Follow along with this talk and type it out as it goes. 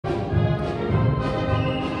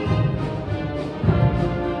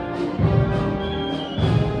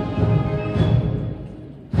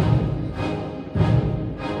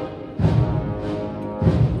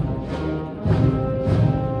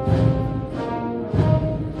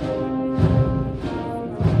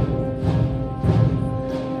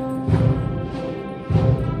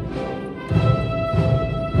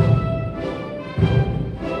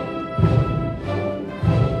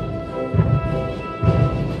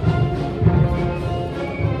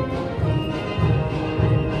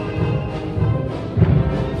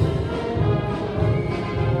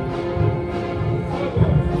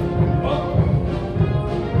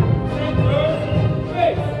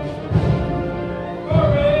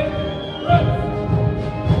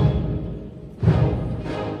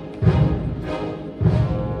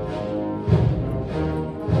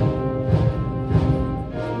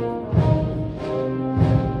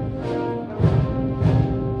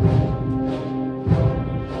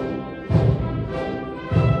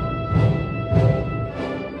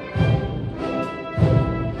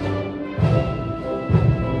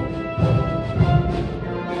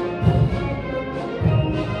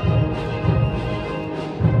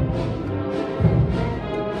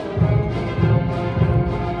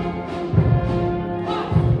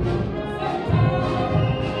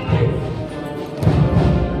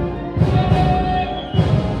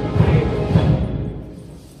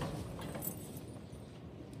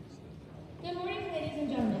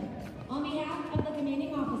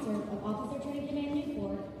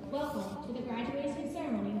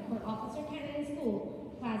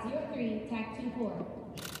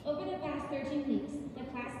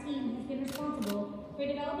responsible for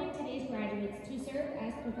developing today's graduates to serve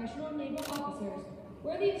as professional naval officers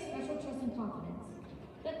worthy of special trust and confidence.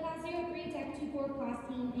 The Class 03 Tech 24 class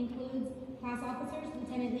team includes class officers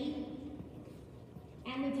Lieutenant Lee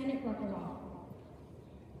and Lieutenant Ruckerlaw.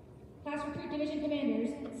 Class Recruit Division Commanders,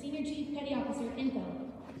 Senior Chief Petty Officer Info,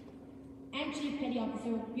 and Chief Petty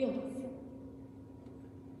Officer Bulis.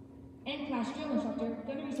 And Class Drill Instructor,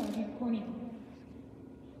 Gunnery Sergeant Cornell.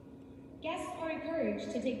 Guests are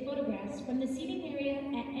encouraged to take photographs from the seating area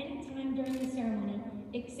at any time during the ceremony,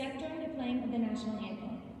 except during the playing of the national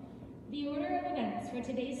anthem. The order of events for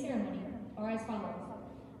today's ceremony are as follows.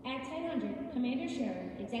 At 10:00, Commander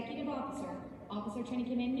Scherer, Executive Officer, Officer Training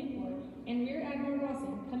Command Newport, and Rear Admiral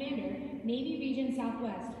Rawson, Commander, Navy Region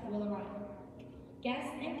Southwest, will arrive.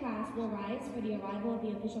 Guests and class will rise for the arrival of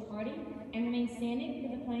the official party and remain standing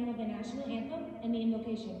for the playing of the national anthem and the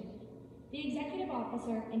invocation. The executive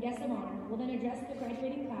officer and guest of honor will then address the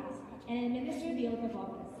graduating class and administer the oath of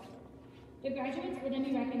office. The graduates will then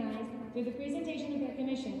be recognized through the presentation of their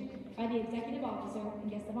commission by the executive officer and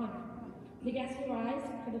guest of honor. The guests will rise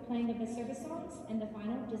for the playing of the service songs and the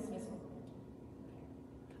final dismissal.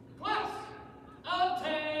 Class,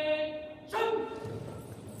 attention!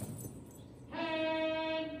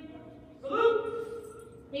 And salute!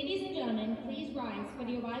 Ladies and gentlemen, please rise for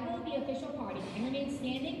the arrival of the official party and remain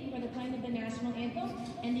standing for the playing of the national anthem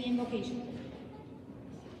and the invocation.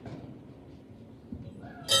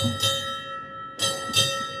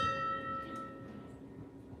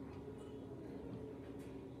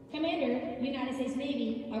 Commander, United States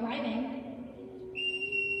Navy, arriving.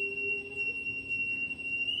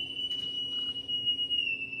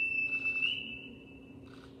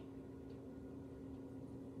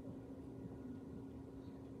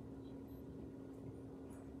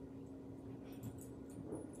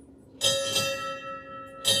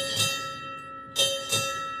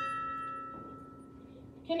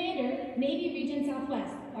 Commander, Navy Region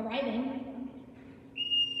Southwest, arriving.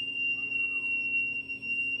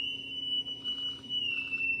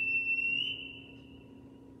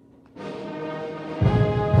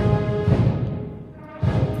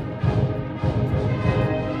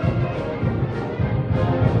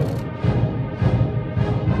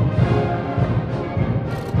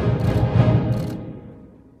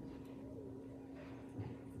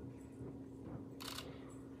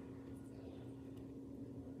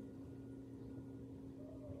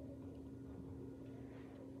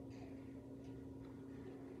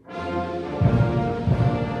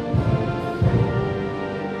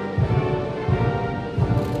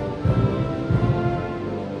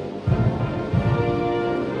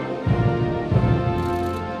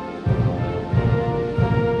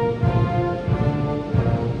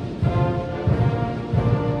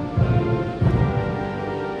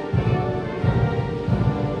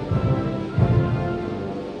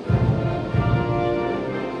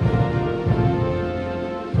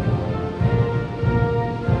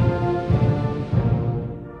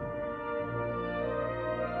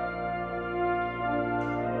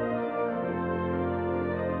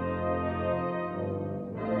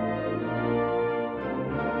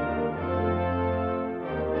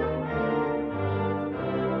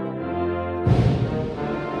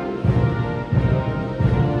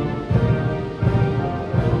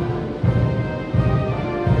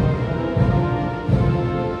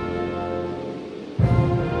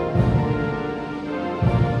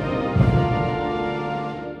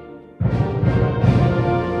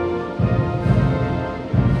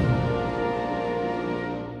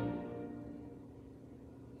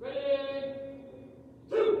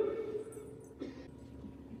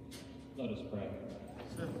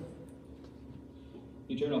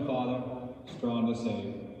 Eternal Father, strong to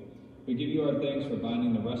save, we give you our thanks for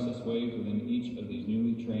binding the restless waves within each of these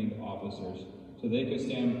newly trained officers so they could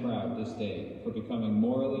stand proud this day for becoming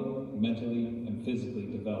morally, mentally, and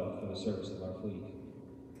physically developed for the service of our fleet.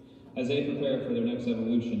 As they prepare for their next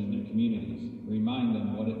evolution in their communities, remind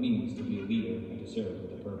them what it means to be a leader and to serve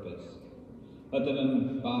with a purpose. Let them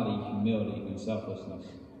embody humility and selflessness.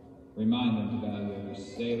 Remind them to value every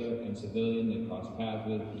sailor and civilian they cross paths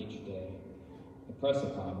with each day. Impress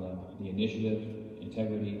upon them the initiative,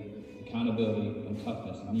 integrity, accountability, and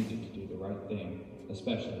toughness needed to do the right thing,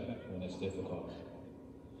 especially when it's difficult.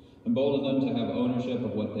 Embolden them to have ownership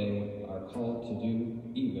of what they are called to do,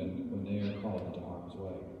 even when they are called into harm's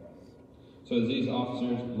way. So as these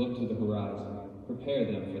officers look to the horizon, prepare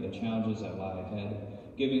them for the challenges that lie ahead,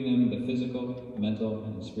 giving them the physical, mental,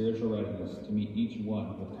 and spiritual readiness to meet each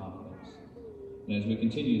one with confidence. And as we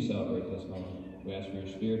continue to celebrate this moment, we ask for your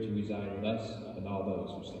Spirit to reside with us and all those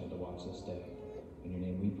who stand to watch this day. In your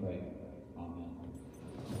name we pray. Amen.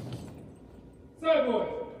 Side boys,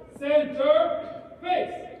 center,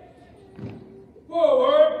 face.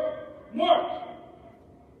 Forward, march.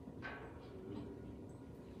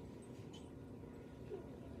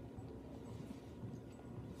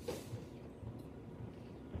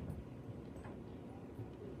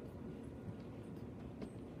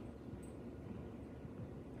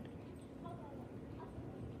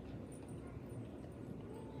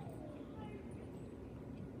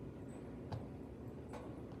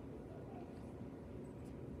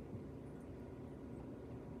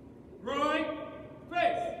 Right,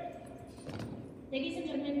 face. Ladies and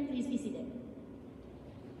gentlemen, please be seated.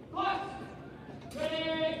 Class,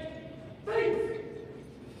 ready, face.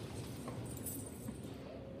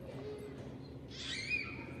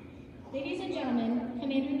 Ladies and gentlemen,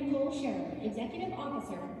 Commander Nicole Sherrill, Executive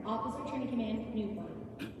Officer, Officer Training Command, Newport.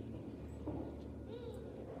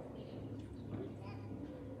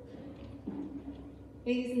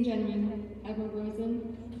 Ladies and gentlemen, Admiral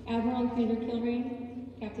Rosen, Admiral and Commander Kilrain,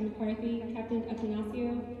 Captain McCarthy, Captain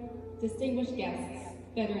Atanasio, distinguished guests,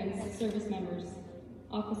 veterans, service members,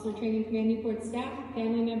 Officer Training Command Newport staff,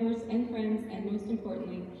 family members, and friends, and most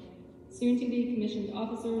importantly, soon-to-be commissioned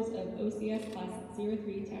officers of OCS Class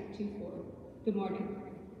 03 TAC 24. Good morning.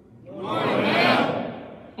 Good morning, ma'am.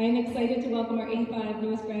 I am excited to welcome our 85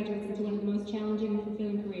 newest graduates into one of the most challenging and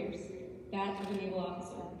fulfilling careers, that of a naval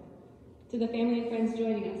officer. To the family and friends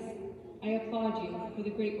joining us, I applaud you for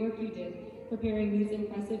the great work you did preparing these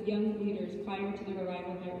impressive young leaders prior to their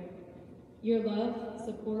arrival here. Your love,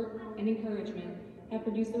 support, and encouragement have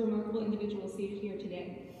produced the remarkable individuals seated here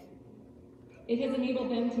today. It has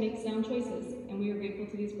enabled them to make sound choices, and we are grateful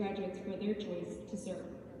to these graduates for their choice to serve.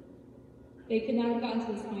 They could not have gotten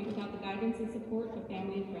to this point without the guidance and support of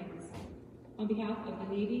family and friends. On behalf of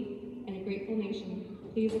the Navy and a grateful nation,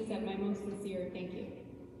 please accept my most sincere thank you.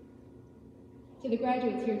 To the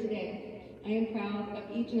graduates here today, I am proud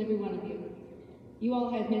of each and every one of you. You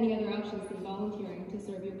all had many other options than volunteering to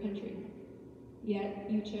serve your country, yet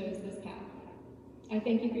you chose this path. I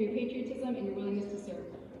thank you for your patriotism and your willingness to serve.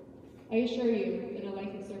 I assure you that a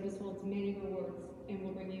life of service holds many rewards and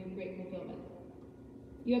will bring you great fulfillment.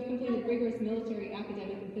 You have completed rigorous military,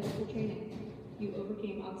 academic, and physical training. You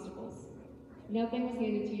overcame obstacles. Nothing was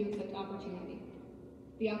handed to you except opportunity.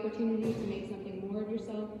 The opportunity to make something more of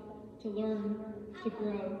yourself, to learn, to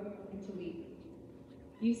grow, and to lead.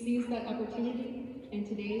 You seized that opportunity, and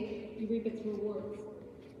today you reap its rewards.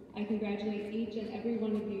 I congratulate each and every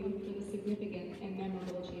one of you for the significant and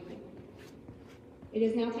memorable achievement. It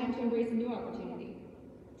is now time to embrace a new opportunity,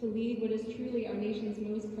 to lead what is truly our nation's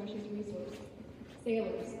most precious resource,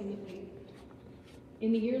 sailors in the fleet.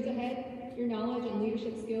 In the years ahead, your knowledge and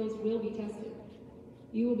leadership skills will be tested.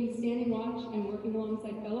 You will be standing watch and working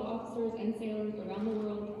alongside fellow officers and sailors around the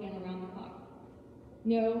world and around the clock.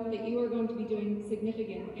 Know that you are going to be doing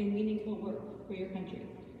significant and meaningful work for your country.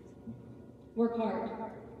 Work hard.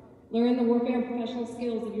 Learn the warfare professional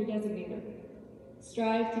skills of your designator.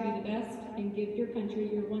 Strive to be the best and give your country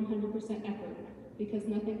your 100% effort, because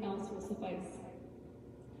nothing else will suffice.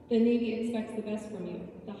 The Navy expects the best from you,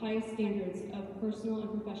 the highest standards of personal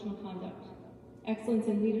and professional conduct, excellence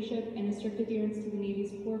in leadership, and a strict adherence to the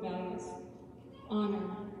Navy's core values: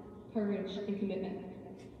 honor, courage, and commitment.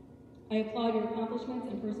 I applaud your accomplishments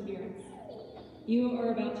and perseverance. You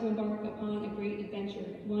are about to embark upon a great adventure,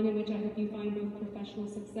 one in which I hope you find both professional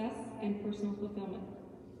success and personal fulfillment.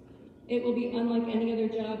 It will be unlike any other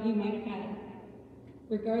job you might have had.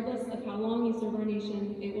 Regardless of how long you serve our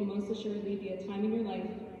nation, it will most assuredly be a time in your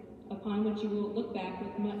life upon which you will look back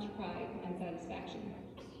with much pride and satisfaction.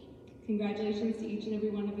 Congratulations to each and every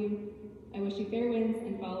one of you. I wish you fair winds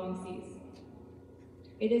and following seas.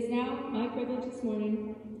 It is now my privilege this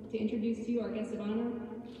morning to introduce to you our guest of honor,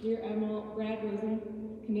 Rear Admiral Brad Rosen,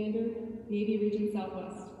 Commander, Navy Region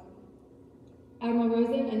Southwest. Admiral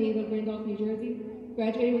Rosen, a native of Randolph, New Jersey,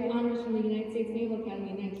 graduated with honors from the United States Naval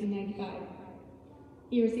Academy in 1995.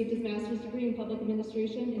 He received his master's degree in public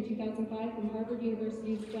administration in 2005 from Harvard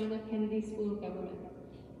University's John F. Kennedy School of Government.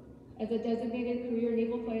 As a designated career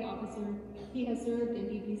naval flight officer, he has served in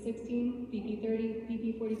BP-16,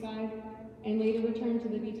 BP-30, BP-45, and later returned to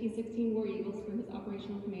the BP-16 War Eagles for his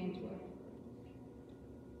operational command tour.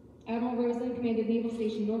 Admiral Rosen commanded Naval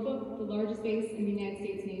Station Norfolk, the largest base in the United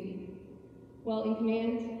States Navy. While in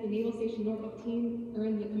command, the Naval Station Norfolk team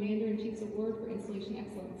earned the Commander-in-Chief's Award for Installation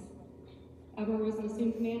Excellence. Admiral Rosen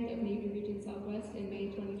assumed command of Navy Region Southwest in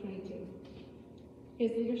May 2022.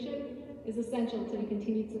 His leadership is essential to the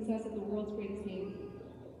continued success of the world's greatest Navy.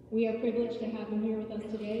 We are privileged to have him here with us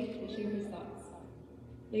today to share his thoughts.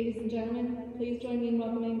 Ladies and gentlemen, please join me in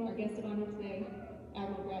welcoming our guest of honor today,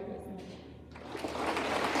 Admiral Brad Rosen.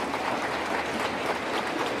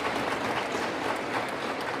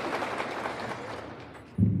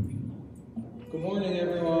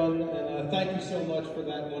 so much for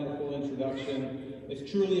that wonderful introduction. It's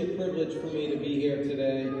truly a privilege for me to be here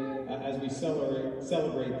today as we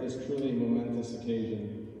celebrate this truly momentous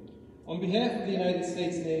occasion. On behalf of the United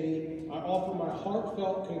States Navy, I offer my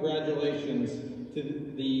heartfelt congratulations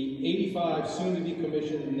to the 85 soon-to-be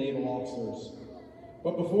commissioned naval officers.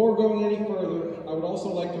 But before going any further, I would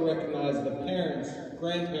also like to recognize the parents,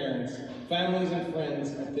 grandparents, families, and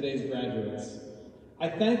friends of today's graduates. I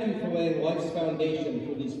thank you for laying life's foundation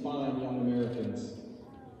for these fine young Americans.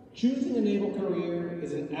 Choosing a naval career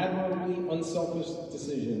is an admirably unselfish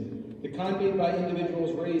decision, the kind made by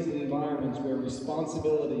individuals raised in environments where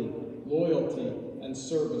responsibility, loyalty, and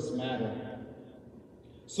service matter.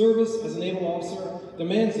 Service as a naval officer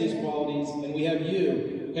demands these qualities, and we have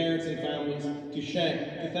you, parents and families,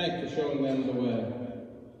 to thank for showing them the way.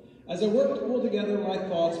 As I worked to pull together my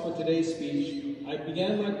thoughts for today's speech, I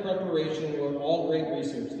began my preparation where all great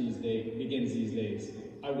research begins these days.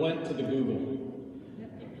 I went to the Google.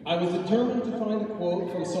 I was determined to find a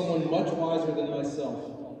quote from someone much wiser than myself,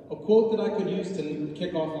 a quote that I could use to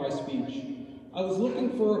kick off my speech. I was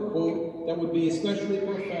looking for a quote that would be especially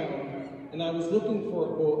profound, and I was looking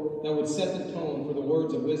for a quote that would set the tone for the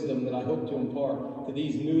words of wisdom that I hope to impart to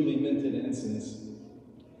these newly minted ensigns.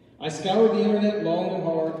 I scoured the internet long and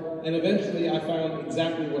hard, and eventually I found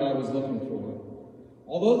exactly what I was looking for.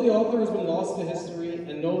 Although the author has been lost to history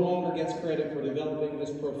and no longer gets credit for developing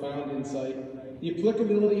this profound insight, the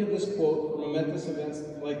applicability of this quote for momentous events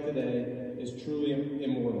like today is truly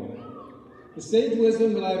immortal. The sage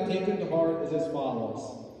wisdom that I have taken to heart is as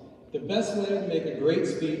follows. The best way to make a great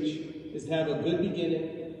speech is to have a good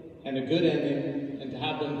beginning and a good ending, and to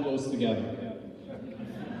have them close together.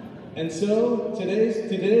 And so, today's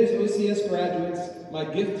OCS graduates, my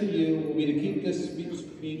gift to you will be to keep this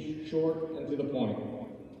speech short and to the point.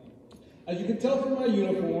 As you can tell from my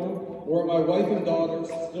uniform, or what my wife and daughters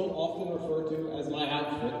still often refer to as my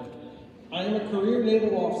outfit, I am a career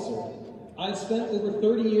naval officer. I've spent over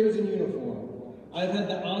 30 years in uniform. I've had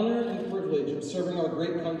the honor and privilege of serving our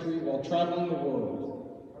great country while traveling the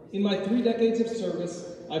world. In my 3 decades of service,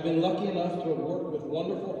 I've been lucky enough to have worked with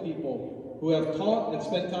wonderful people who have taught and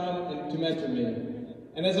spent time to mentor me.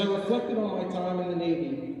 And as I reflected on my time in the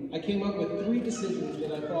Navy, I came up with 3 decisions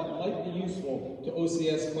that I thought might be useful to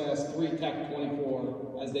OCS Class 3 Tech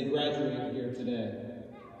 24 as they graduate here today.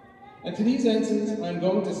 And to these ensigns, I'm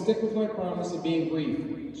going to stick with my promise of being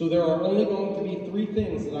brief, so there are only going to be 3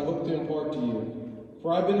 things that I hope to impart to you.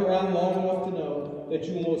 For I've been around long enough to know that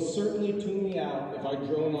you will most certainly tune me out if I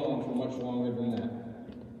drone on for much longer than that.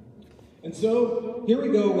 And so, here we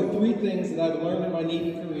go with 3 things that I've learned in my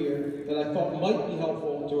Navy career that I thought might be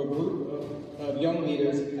helpful to a group of young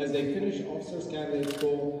leaders as they finish Officers Candidate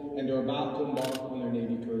School and are about to embark on their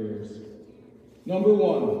Navy careers. Number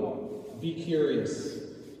 1, be curious.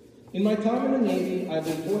 In my time in the Navy, I've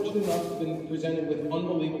been fortunate enough to have been presented with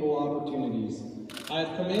unbelievable opportunities. I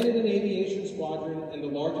have commanded an aviation squadron and the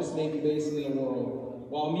largest Navy base in the world,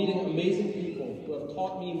 while meeting amazing people who have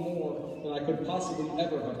taught me more than I could possibly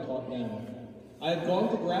ever have taught them. I have gone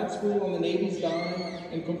to grad school on the Navy's dime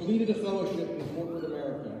and completed a fellowship in corporate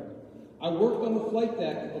America. I worked on the flight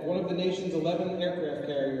deck of one of the nation's 11 aircraft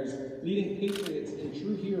carriers, leading patriots and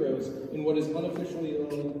true heroes in what is unofficially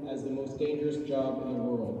known as the most dangerous job in the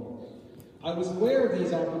world. I was aware of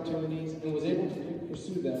these opportunities and was able to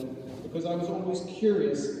pursue them because I was always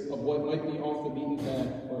curious of what might be off the beaten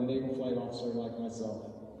path for a naval flight officer like myself.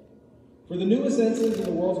 For the newest ensigns in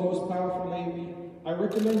the world's most powerful Navy, I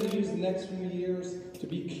recommend you use the next few years to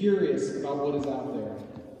be curious about what is out there.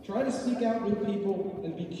 Try to seek out new people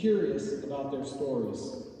and be curious about their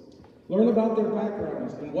stories. Learn about their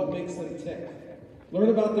backgrounds and what makes them tick. Learn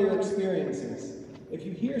about their experiences. If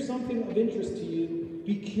you hear something of interest to you,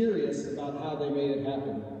 be curious about how they made it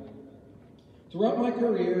happen. Throughout my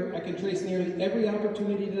career, I can trace nearly every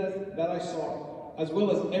opportunity that I sought, as well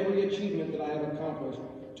as every achievement that I have accomplished,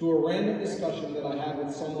 to a random discussion that I had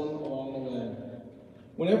with someone along the way.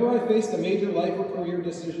 Whenever I faced a major life or career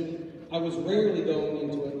decision, I was rarely going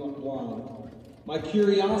into it blind. My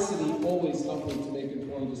curiosity always helped me to make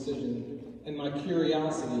informed decisions, and my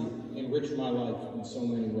curiosity enriched my life in so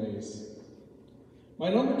many ways. My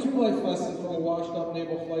number 2 life lesson from a washed-up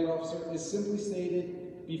naval flight officer is simply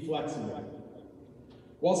stated, be flexible.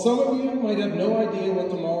 While some of you might have no idea what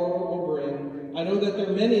tomorrow will bring, I know that there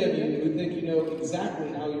are many of you who think you know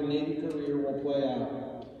exactly how your Navy career will play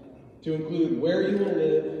out, to include where you will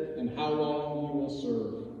live and how long you will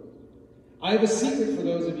serve. I have a secret for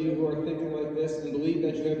those of you who are thinking like this and believe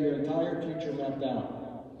that you have your entire future mapped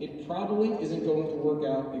out. It probably isn't going to work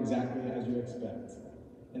out exactly as you expect,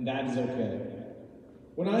 and that is okay.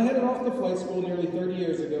 When I headed off to flight school nearly 30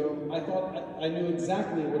 years ago, I thought I knew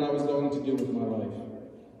exactly what I was going to do with my life.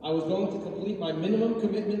 I was going to complete my minimum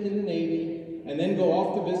commitment in the Navy and then go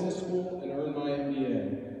off to business school and earn my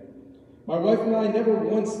MBA. My wife and I never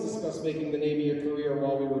once discussed making the Navy a career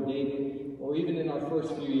while we were dating or even in our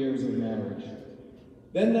first few years of marriage.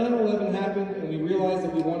 Then 9/11 happened and we realized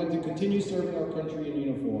that we wanted to continue serving our country in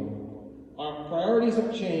uniform. Our priorities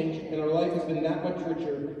have changed and our life has been that much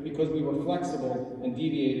richer because we were flexible and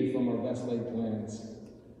deviated from our best laid plans.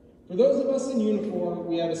 For those of us in uniform,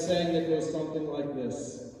 we have a saying that goes something like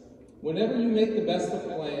this: whenever you make the best of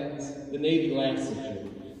plans, the Navy laughs at you.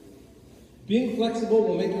 Being flexible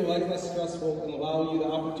will make your life less stressful and allow you the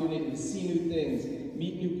opportunity to see new things,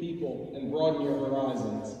 meet new people, and broaden your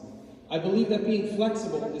horizons. I believe that being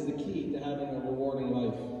flexible is the key to having a rewarding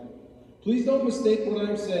life. Please don't mistake what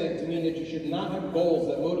I'm saying to mean that you should not have goals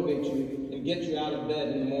that motivate you and get you out of bed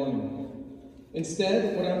in the morning.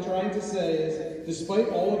 Instead, what I'm trying to say is, despite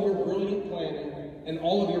all of your brilliant planning and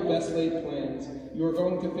all of your best laid plans, you are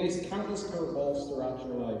going to face countless curveballs throughout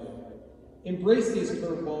your life. Embrace these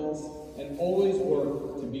curveballs and always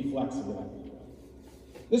work to be flexible.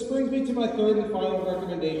 This brings me to my third and final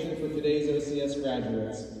recommendation for today's OCS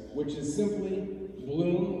graduates, which is simply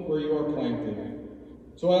bloom where you are planted.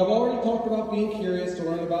 So I've already talked about being curious to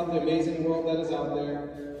learn about the amazing world that is out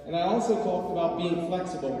there, and I also talked about being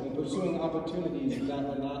flexible and pursuing opportunities that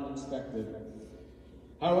were not expected.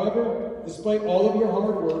 However, despite all of your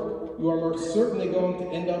hard work, you are most certainly going to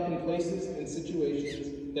end up in places and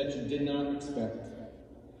situations that you did not expect.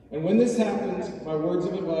 And when this happens, my words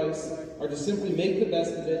of advice are to simply make the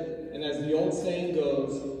best of it, and as the old saying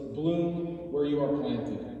goes, bloom where you are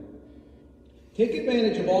planted. Take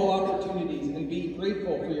advantage of all opportunities and be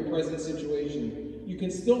grateful for your present situation. You can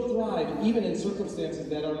still thrive even in circumstances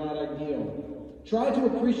that are not ideal. Try to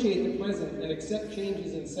appreciate the present and accept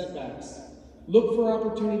changes and setbacks. Look for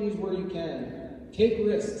opportunities where you can. Take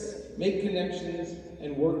risks, make connections,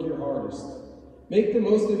 and work your hardest. Make the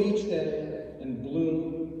most of each day and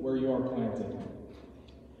bloom where you are planted.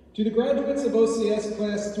 To the graduates of OCS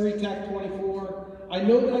Class 3 TAC 24, I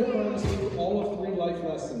know that I promised you all of 3 life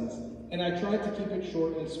lessons, and I tried to keep it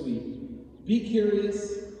short and sweet. Be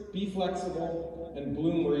curious, be flexible, and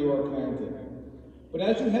bloom where you are planted. But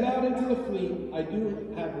as you head out into the fleet, I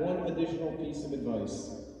do have one additional piece of advice,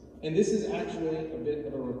 and this is actually a bit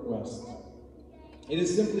of a request. It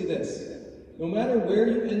is simply this: no matter where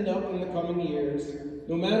you end up in the coming years,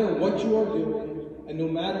 no matter what you are doing, and no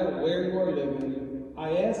matter where you are living,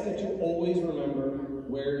 I ask that you always remember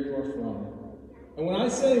where you are from. And when I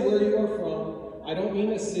say where you are from, I don't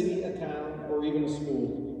mean a city, a town, or even a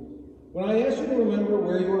school. When I ask you to remember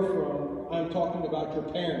where you are from, I'm talking about your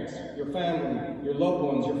parents, your family, your loved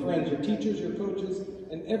ones, your friends, your teachers, your coaches,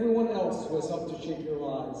 and everyone else who has helped to shape your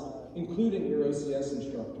lives, including your OCS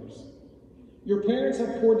instructors. Your parents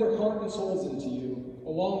have poured their heart and souls into you,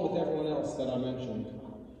 along with everyone else that I mentioned.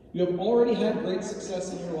 You have already had great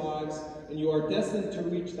success in your lives, and you are destined to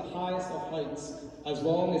reach the highest of heights as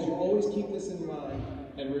long as you always keep this in mind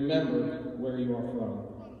and remember where you are from.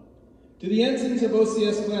 To the ensigns of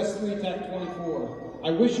OCS Class 3 TAC 24,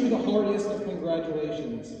 I wish you the heartiest of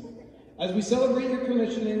congratulations. As we celebrate your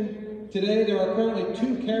commissioning, today there are currently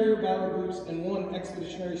 2 carrier battle groups and 1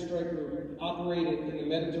 expeditionary strike group operating in the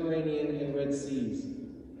Mediterranean and Red Seas.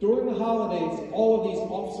 During the holidays, all of these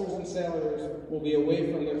officers and sailors will be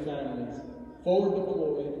away from their families, forward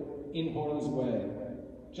deployed, in harm's way,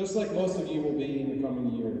 just like most of you will be in the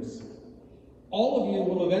coming years. All of you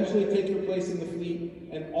will eventually take your place in the fleet,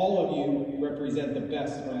 and all of you represent the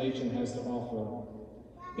best our nation has to offer.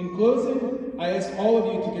 In closing, I ask all of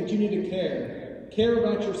you to continue to care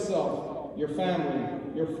about yourself, your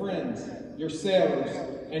family, your friends, your sailors,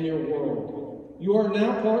 and your world. You are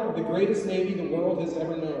now part of the greatest Navy the world has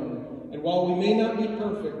ever known, and while we may not be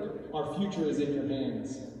perfect, our future is in your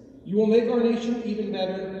hands. You will make our nation even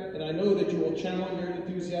better, and I know that you will channel your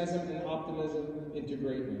enthusiasm and optimism into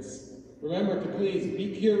greatness. Remember to please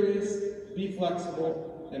be curious, be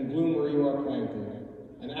flexible, and bloom where you are planted.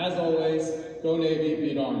 And as always, go Navy,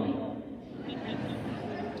 beat Army.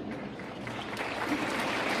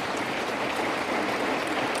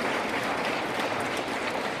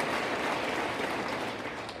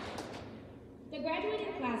 The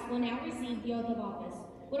graduating class will now receive the oath of office.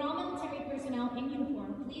 Would all military personnel in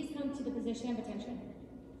uniform please come to the position of attention?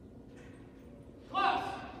 Class,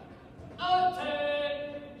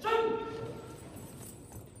 attention!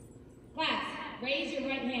 Class, raise your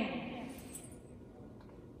right hand.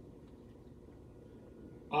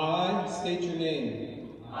 I state your name.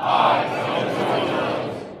 I,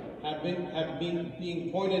 Have being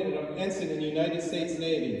appointed an ensign in the United States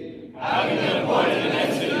Navy. Having been appointed an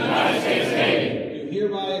ensign in the United States Navy. Do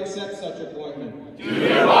hereby accept such appointment. Do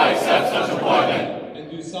hereby accept such appointment. And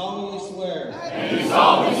do solemnly swear. And do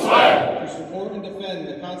solemnly swear. To support and defend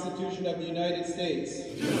the Constitution of the United States.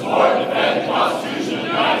 To support and defend the Constitution of the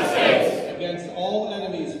United States. Against all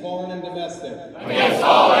enemies, foreign and domestic. Against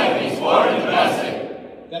all enemies, foreign and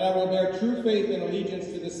domestic. That I will bear true faith and allegiance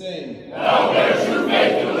to the same. That I will bear true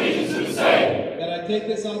faith and allegiance to the same. That I take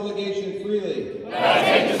this obligation freely. That I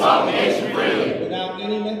take this obligation freely. Without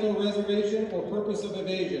any mental reservation or purpose of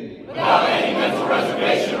evasion. Without any mental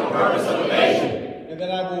reservation or purpose of evasion. And that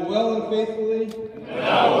I will well and faithfully. And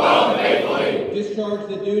that I will well and faithfully. Discharge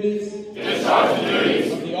the duties. Discharge the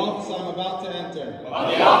duties. Of the office I'm about to enter. Of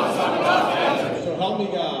the office I'm about to enter. So help me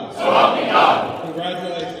God. So help me God.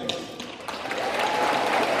 Congratulations.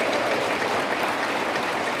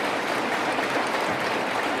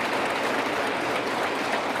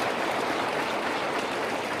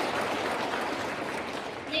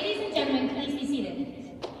 Ladies and gentlemen, please be seated.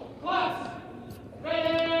 Class.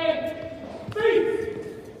 Ready. Freeze.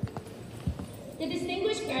 The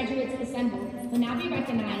distinguished graduates assembled will now be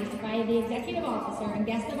recognized by the executive officer and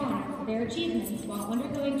guest of honor for their achievements while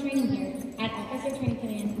undergoing training here at Officer Training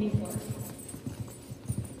Command, Newport.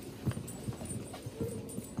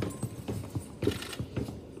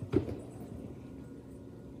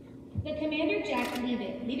 The Commander Jack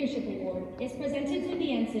Leavitt Leadership Award is presented to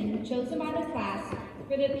the ensign chosen by the class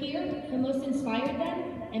for the peer who most inspired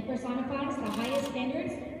them and personifies the highest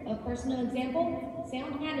standards of personal example,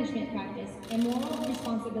 sound management practice, and moral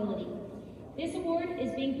responsibility. This award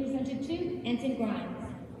is being presented to Ensign Grimes.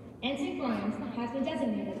 Ensign Grimes has been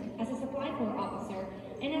designated as a Supply Corps officer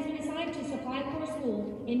and has been assigned to Supply Corps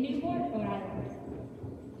School in Newport, Rhode Island.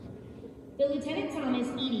 The Lieutenant Thomas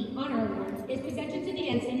Eady Honor Award is presented to the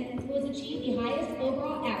ensign who has achieved the highest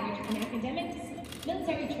overall average in academics,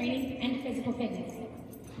 military training, and physical fitness.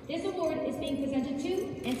 This award is being presented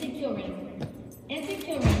to Ensign Kilrain. Ensign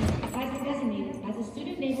Kilrain has been designated as a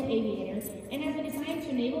student naval aviator and has been assigned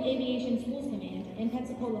to Naval Aviation Schools Command in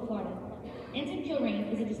Pensacola, Florida. Ensign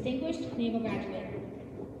Kilrain is a distinguished naval graduate.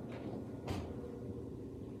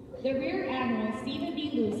 The Rear Admiral Stephen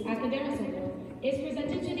B. Luce Academics Award is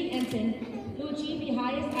presented to the ensign who achieved the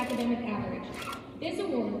highest academic average. This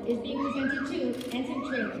award is being presented to Ensign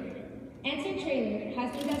Traylor. Ensign Traylor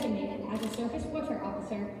has been designated as a surface warfare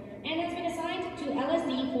officer and has been assigned to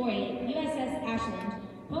LSD-48 USS Ashland,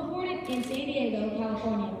 homeported in San Diego,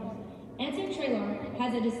 California. Ensign Traylor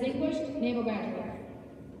has a distinguished naval graduate.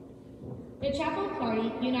 The Chapel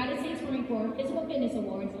Clardy United States Marine Corps Physical Fitness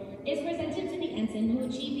Award is presented to the ensign who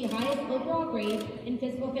achieved the highest overall grade in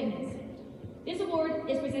physical fitness. This award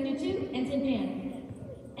is presented to Ensign Pan.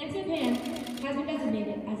 Ensign Pan has been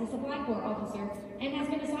designated as a Supply Corps officer and has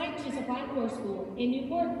been assigned to Supply Corps School in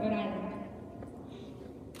Newport, Rhode Island.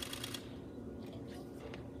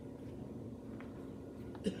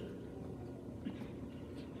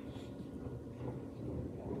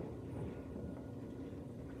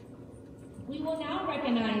 We will now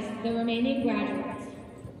recognize the remaining graduates.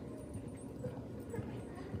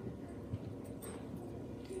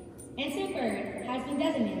 Ensign Bird has been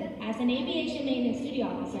designated as an aviation maintenance duty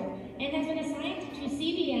officer and has been assigned to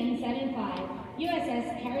CVN 75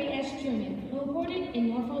 USS Harry S. Truman, homeported in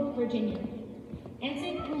Norfolk, Virginia.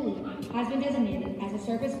 Ensign Cooley has been designated as a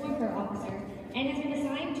surface warfare officer and has been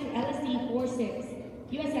assigned to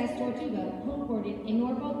LSD-46 USS Tortuga, homeported in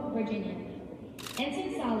Norfolk, Virginia.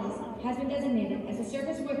 Ensign Salas has been designated as a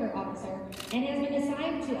surface warfare officer and has been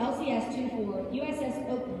assigned to LCS-24 USS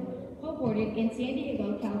Oakland, homeported in San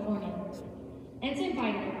Diego, California. Ensign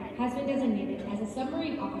Fighter has been designated as a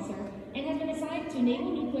submarine officer and has been assigned to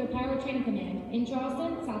Naval Nuclear Power Training Command in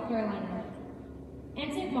Charleston, South Carolina.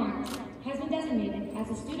 Ensign Marks has been designated as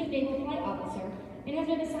a student naval flight officer and has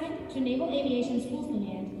been assigned to Naval Aviation Schools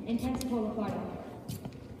Command in Pensacola, Florida.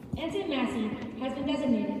 Ensign Massey has been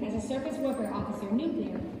designated as a surface warfare officer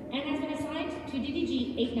nuclear and has been assigned to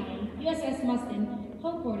DDG-89 USS Mustin,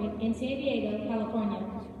 homeported in San Diego, California.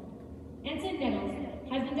 Ensign Nettles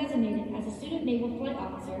has been designated as a student naval flight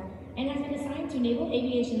officer and has been assigned to Naval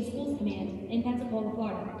Aviation Schools Command in Pensacola,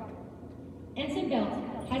 Florida. Ensign Belt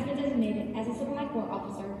has been designated as a Supply Corps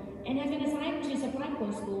officer and has been assigned to Supply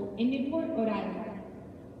Corps School in Newport, Rhode Island.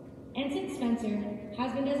 Ensign Spencer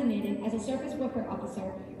has been designated as a surface warfare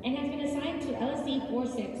officer and has been assigned to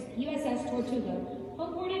LSD-46 USS Tortuga,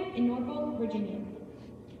 homeported in Norfolk, Virginia.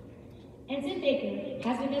 Ensign Baker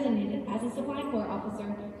has been designated as a Supply Corps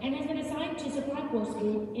officer and has been assigned to Supply Corps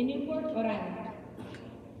School in Newport, Rhode Island.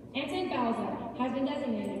 Ensign Bauza has been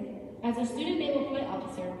designated as a student naval flight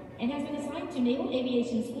officer and has been assigned to Naval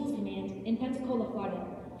Aviation Schools Command in Pensacola, Florida.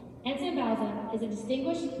 Ensign Bauza is a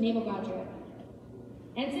distinguished naval graduate.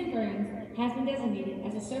 Ensign Burns has been designated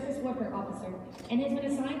as a surface warfare officer and has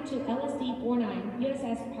been assigned to LSD-49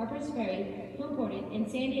 USS Harper's Ferry, homeported in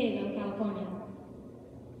San Diego, California.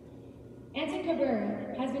 Ensign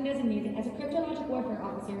Cabrera has been designated as a cryptologic warfare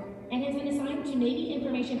officer and has been assigned to Navy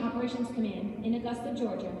Information Operations Command in Augusta,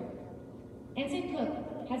 Georgia. Ensign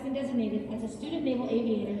Cook has been designated as a student naval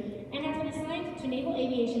aviator and has been assigned to Naval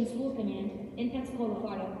Aviation Schools Command in Pensacola,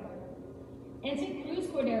 Florida. Ensign Cruz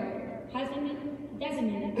Cordero has been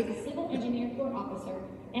designated as a Civil Engineer Corps officer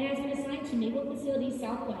and has been assigned to Naval Facilities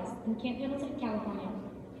Southwest in Camp Pendleton, California.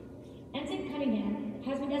 Ensign Cunningham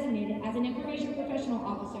has been designated as an Information Professional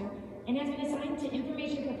officer and has been assigned to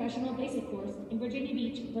Information Professional Basic Course in Virginia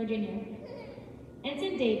Beach, Virginia.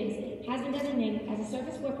 Ensign Davis has been designated as a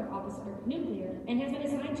Surface Warfare Officer, Nuclear, and has been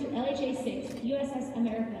assigned to LHA-6 USS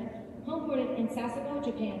America, homeported in Sasebo,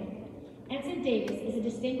 Japan. Ensign Davis is a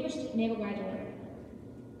distinguished naval graduate.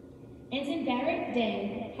 Ensign Barrett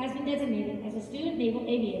Day has been designated as a student naval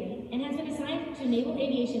aviator and has been assigned to Naval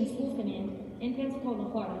Aviation Schools Command in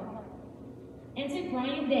Pensacola, Florida. Ensign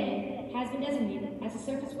Brian Day has been designated as a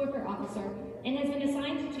surface warfare officer and has been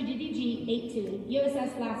assigned to DDG-82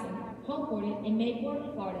 USS Lassen, homeported in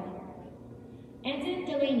Mayport, Florida. Ensign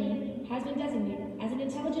Delaney has been designated as an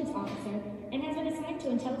intelligence officer and has been assigned to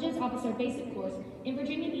Intelligence Officer Basic Course in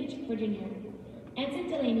Virginia Beach, Virginia. Ensign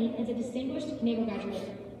Delaney is a distinguished naval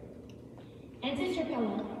graduate. Ensign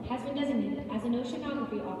Trapella has been designated as an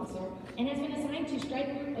oceanography officer and has been assigned to Strike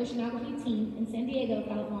Group Oceanography Team in San Diego,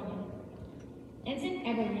 California. Ensign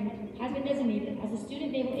Everling has been designated as a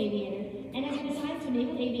student naval aviator and has been assigned to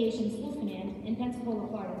Naval Aviation Schools Command in Pensacola,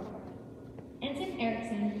 Florida. Ensign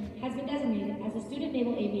Erickson has been designated as a student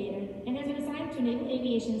naval aviator and has been assigned to Naval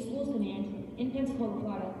Aviation Schools Command in Pensacola,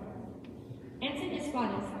 Florida. Ensign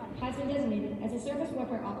Espadas has been designated as a surface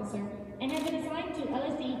warfare officer and has been assigned to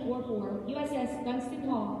LSD-44 USS Gunston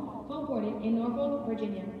Hall, homeported in Norfolk,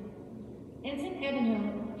 Virginia. Ensign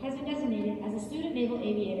Evanhill has been designated as a student naval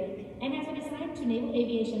aviator and has been assigned to Naval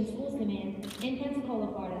Aviation Schools Command in Pensacola,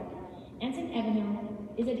 Florida. Ensign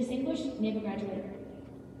Evanhill is a distinguished naval graduate.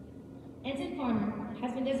 Ensign Farmer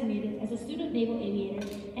has been designated as a student naval aviator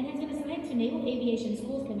and has been assigned to Naval Aviation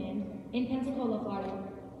Schools Command in Pensacola, Florida.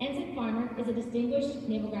 Ensign Farmer is a distinguished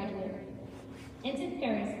naval graduate. Ensign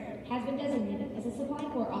Ferris has been designated as a Supply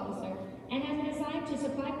Corps officer and has been assigned to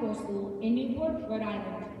Supply Corps School in Newport, Rhode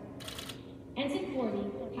Island. Ensign Forty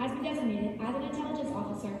has been designated as an intelligence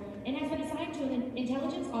officer and has been assigned to an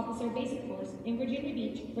Intelligence Officer Basic Course in Virginia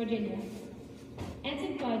Beach, Virginia.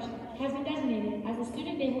 Ensign Fudge has been designated as a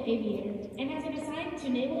student naval aviator and has been assigned to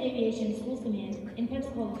Naval Aviation Schools Command in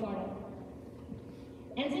Pensacola, Florida.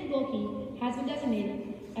 Ensign Volke has been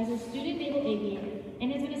designated as a student naval aviator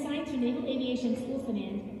and has been assigned to Naval Aviation Schools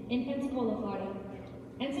Command in Pensacola, Florida.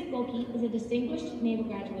 Ensign Volke is a distinguished naval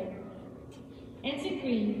graduate. Ensign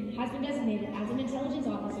Green has been designated as an intelligence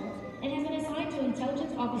officer and has been assigned to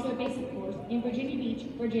Intelligence Officer Basic Course in Virginia Beach,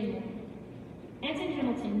 Virginia. Ensign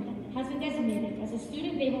Hamilton has been designated as a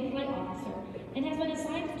student naval flight officer and has been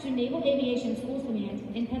assigned to Naval Aviation Schools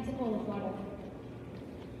Command in Pensacola, Florida.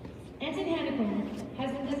 Ensign Hanacombe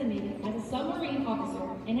has been designated as a submarine officer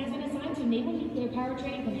and has been assigned to Naval Nuclear Power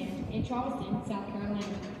Training Command in Charleston, South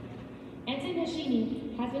Carolina. Ensign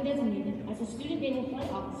Hashimi has been designated as a student naval flight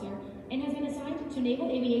officer and has been assigned to Naval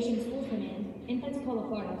Aviation Schools Command in Pensacola,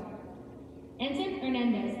 Florida. Ensign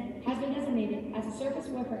Hernandez has been designated as a surface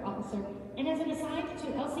warfare officer and has been assigned to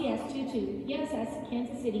LCS-22 USS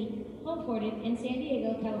Kansas City, homeported in San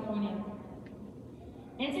Diego, California.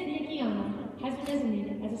 Ensign Hikiana has been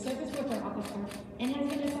designated as a surface warfare officer and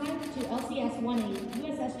has been assigned to LCS-18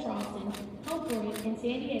 USS Charleston, homeported in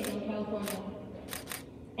San Diego, California.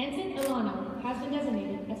 Ensign Ilano has been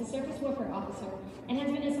designated as a surface warfare officer and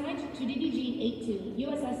has been assigned to DDG-82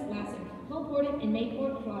 USS Lassen, homeported in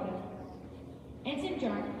Mayport, Florida. Ensign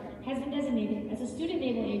Jark has been designated as a student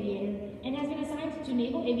naval aviator and has been assigned to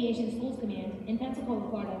Naval Aviation Schools Command in Pensacola,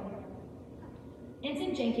 Florida.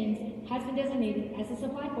 Ensign Jenkins has been designated as a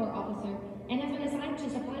Supply Corps officer and has been assigned to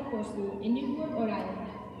Supply Corps School in Newport, Rhode Island.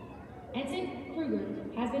 Ensign Kruger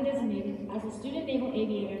has been designated as a student naval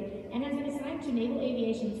aviator and has been assigned to Naval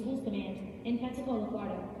Aviation Schools Command in Pensacola,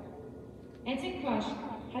 Florida. Ensign Crush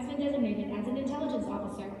has been designated as an intelligence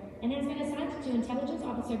officer and has been assigned to Intelligence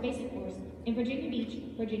Officer Basic Course in Virginia Beach,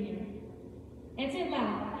 Virginia. Ensign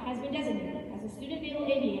Lau has been designated as a student naval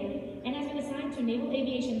aviator and has been assigned to Naval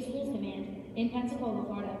Aviation Schools Command in Pensacola,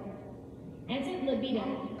 Florida. Ensign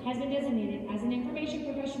Labita has been designated as an Information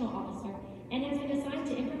Professional Officer and has been assigned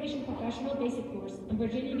to Information Professional Basic Course in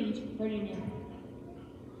Virginia Beach, Virginia.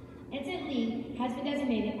 Ensign Lee has been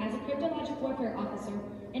designated as a Cryptologic Warfare Officer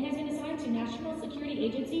and has been assigned to National Security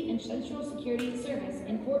Agency and Central Security Service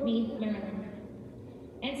in Fort Meade, Maryland.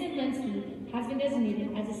 Ensign Linsky has been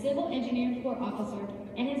designated as a Civil Engineering Corps Officer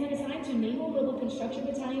and has been assigned to Naval Mobile Construction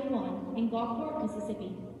Battalion 1 in Gulfport,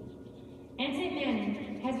 Mississippi. Ensign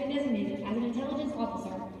Manning has been designated as an Intelligence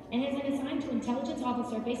Officer and has been assigned to Intelligence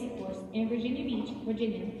Officer Basic Course in Virginia Beach,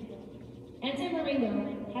 Virginia. Ensign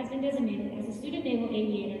Marengo has been designated as a Student Naval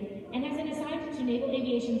Aviator and has been assigned to Naval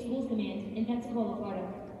Aviation Schools Command in Pensacola, Florida.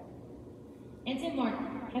 Ensign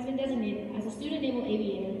Mark has been designated as a Student Naval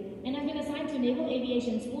Aviator and has been assigned to Naval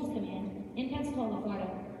Aviation Schools Command in Pensacola, Florida.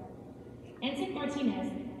 Ensign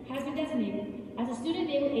Martinez has been designated as a Student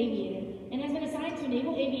Naval Aviator and has been assigned to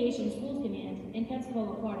Naval Aviation Schools Command in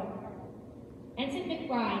Pensacola, Florida. Ensign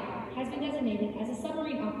McBride has been designated as a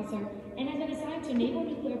Submarine Officer and has been assigned to Naval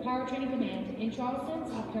Nuclear Power Training Command in Charleston,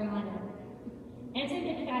 South Carolina. Ensign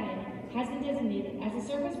McFadden has been designated as a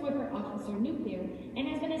Surface Warfare Officer Nuclear and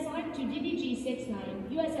has been assigned to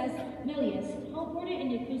DDG-69 USS Milius, homeported in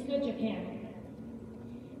Yokosuka, Japan.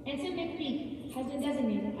 Ensign McPeak has been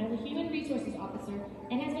designated as a Human Resources Officer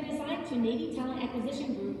and has been assigned to Navy Talent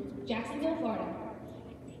Acquisition Group, Jacksonville, Florida.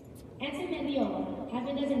 Ensign Mendiola has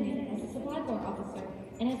been designated as a Supply Corps Officer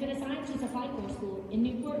and has been assigned to Supply Corps School in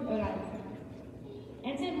Newport, Rhode Island.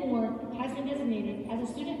 Ensign Moore has been designated as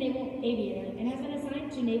a Student Naval Aviator and has been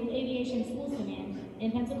assigned to Naval Aviation Schools Command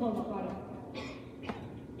in Pensacola, Florida.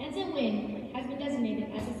 Ensign Wynn has been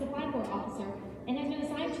designated as a Supply Corps Officer and has been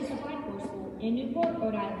assigned to Supply Corps School in Newport,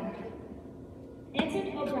 Rhode Island.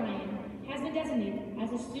 Ensign O'Brien has been designated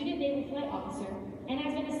as a Student Naval Flight Officer and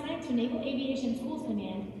has been assigned to Naval Aviation Schools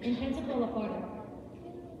Command in Pensacola, Florida.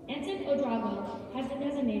 Ensign Odrago has been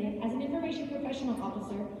designated as an Information Professional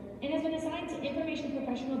Officer and has been assigned to Information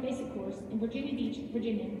Professional Basic Course in Virginia Beach,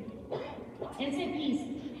 Virginia. Ensign Peace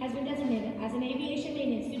has been designated as an Aviation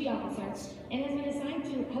Maintenance Duty Officer and has been assigned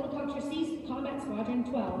to Helicopter Sea Combat Squadron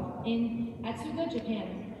 12 in Atsuga,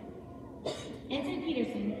 Japan. Ensign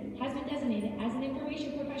Peterson has been designated as an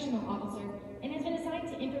Information Professional Officer and has been assigned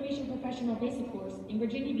to Information Professional Basic Course in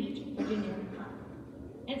Virginia Beach, Virginia.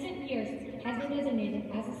 Ensign Pierce has been designated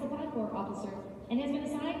as a Supply Corps Officer and has been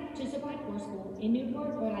assigned to Supply Corps School in Newport,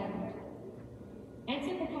 Rhode Island.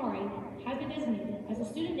 Ensign Bakari has been designated as a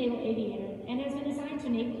Student Naval Aviator and has been assigned to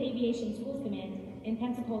Naval Aviation Schools Command in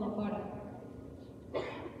Pensacola, Florida.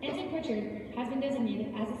 Ensign Pritchard has been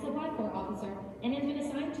designated as a Supply Corps Officer and has been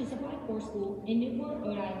assigned to Supply Corps School in Newport,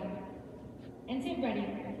 Rhode Island. Ensign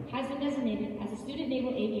Redding has been designated as a Student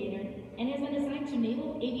Naval Aviator and has been assigned to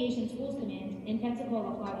Naval Aviation Schools Command in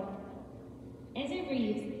Pensacola, Florida. Ensign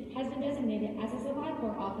Reeves has been designated as a Supply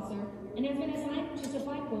Corps Officer and has been assigned to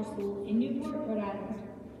Supply Corps School in Newport, Rhode Island.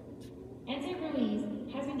 Ensign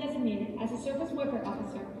Ruiz has been designated as a Surface Warfare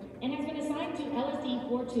Officer and has been assigned to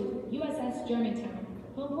LSD-42 USS Germantown,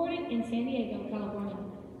 homeported in San Diego, California.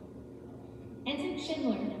 Ensign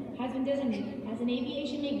Schindler has been designated as an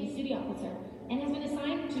Aviation Maintenance Duty Officer and has been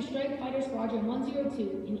assigned to Strike Fighter Squadron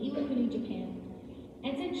 102 in Iwakuni, Japan.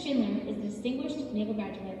 Ensign Schindler is a distinguished naval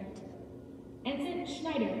graduate. Ensign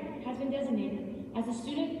Schneider has been designated as a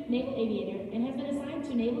Student Naval Aviator and has been assigned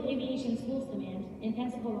to Naval Aviation Schools Command in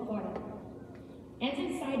Pensacola, Florida.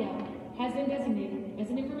 Ensign Seidel has been designated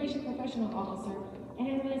as an Information Professional Officer and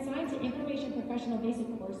has been assigned to Information Professional Basic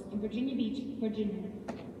Course in Virginia Beach, Virginia.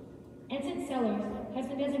 Ensign Sellers has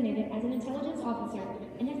been designated as an Intelligence Officer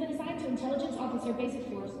and has been assigned to Intelligence Officer Basic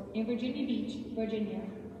Course in Virginia Beach, Virginia.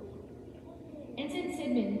 Ensign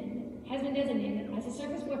Sidman has been designated as a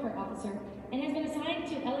Surface Warfare Officer and has been assigned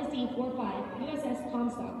to LSD-45 USS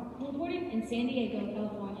Comstock, homeported in San Diego,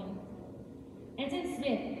 California. Ensign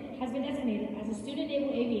Smith has been designated as a Student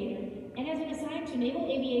Naval Aviator and has been assigned to Naval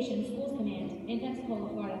Aviation Schools Command in Pensacola,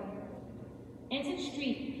 Florida. Ensign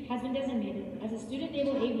Street has been designated as a Student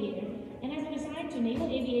Naval Aviator and has been assigned to Naval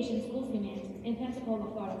Aviation Schools Command in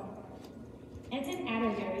Pensacola, Florida. Ensign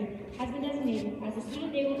Atterbury has been designated as a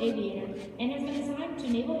Student Naval Aviator and has been assigned to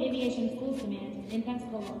Naval Aviation Schools Command in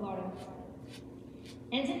Pensacola, Florida.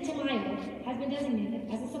 Ensign Tamayo has been designated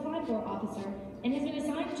as a Supply Corps Officer and has been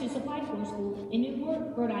assigned to Supply Corps School in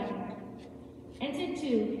Newport, Rhode Island. Ensign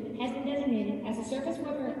 2 has been designated as a Surface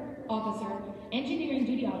Warfare Officer, Engineering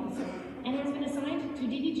Duty Officer, and has been assigned to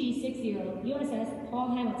DDG-60 USS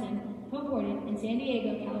Paul Hamilton, homeported in San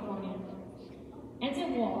Diego, California.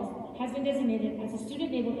 Ensign Walls has been designated as a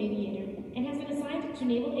Student Naval Aviator and has been assigned to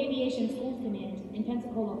Naval Aviation Schools Command in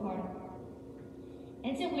Pensacola, Florida.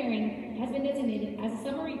 Ensign Waring has been designated as a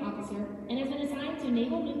Submarine Officer and has been assigned to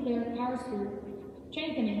Naval Nuclear Power School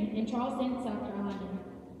Training Command in Charleston, South Carolina.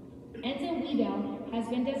 Ensign Weedell has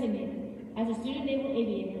been designated as a student naval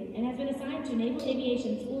aviator and has been assigned to Naval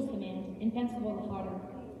Aviation Schools Command in Pensacola, Florida.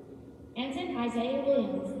 Ensign Isaiah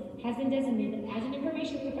Williams has been designated as an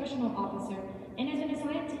Information Professional Officer and has been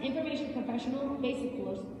assigned to Information Professional Basic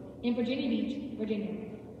Course in Virginia Beach, Virginia.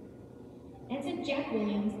 Ensign Jack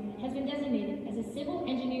Williams has been designated as a Civil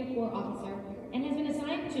Engineer Corps Officer and has been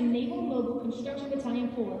assigned to Naval Mobile Construction Battalion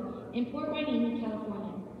 4 in Port Hueneme,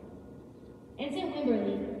 California. Ensign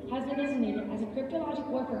Wimberly has been designated as a Cryptologic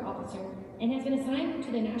Warfare Officer and has been assigned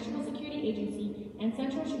to the National Security Agency and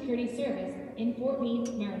Central Security Service in Fort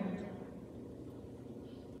Meade, Maryland.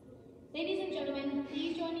 Ladies and gentlemen,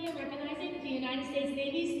 please join me in recognizing the United States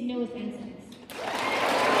Navy's newest ensigns.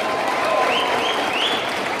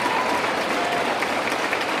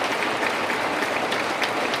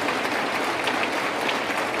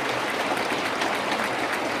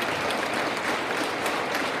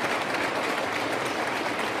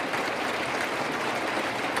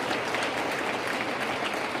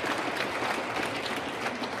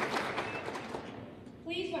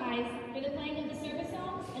 Please rise for the playing of the service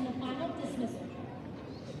songs and the final dismissal.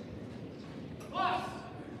 Class,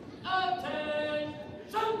 attention!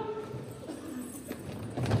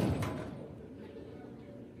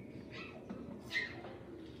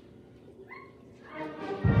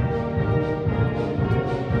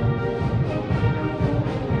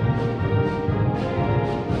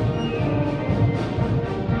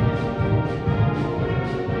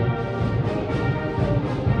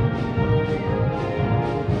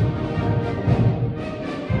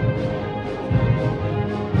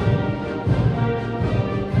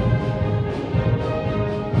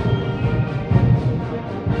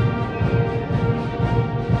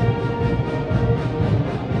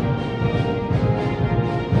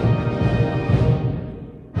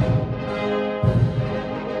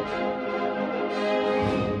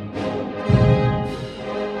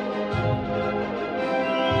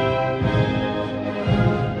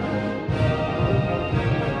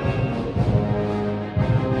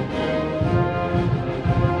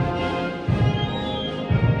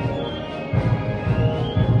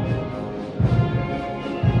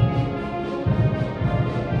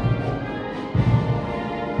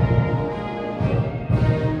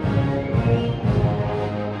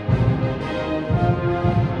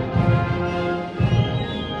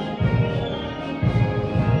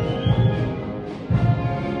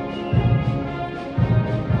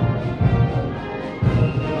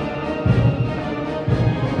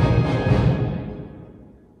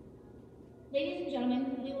 Ladies and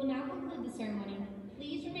gentlemen, we will now conclude the ceremony.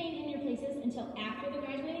 Please remain in your places until after the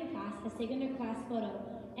graduating class has taken their class photo.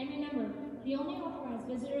 And remember, the only authorized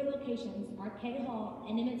visitor locations are K Hall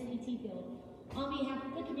and Nimitz PT Field. On behalf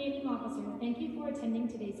of the commanding officer, thank you for attending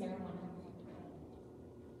today's ceremony.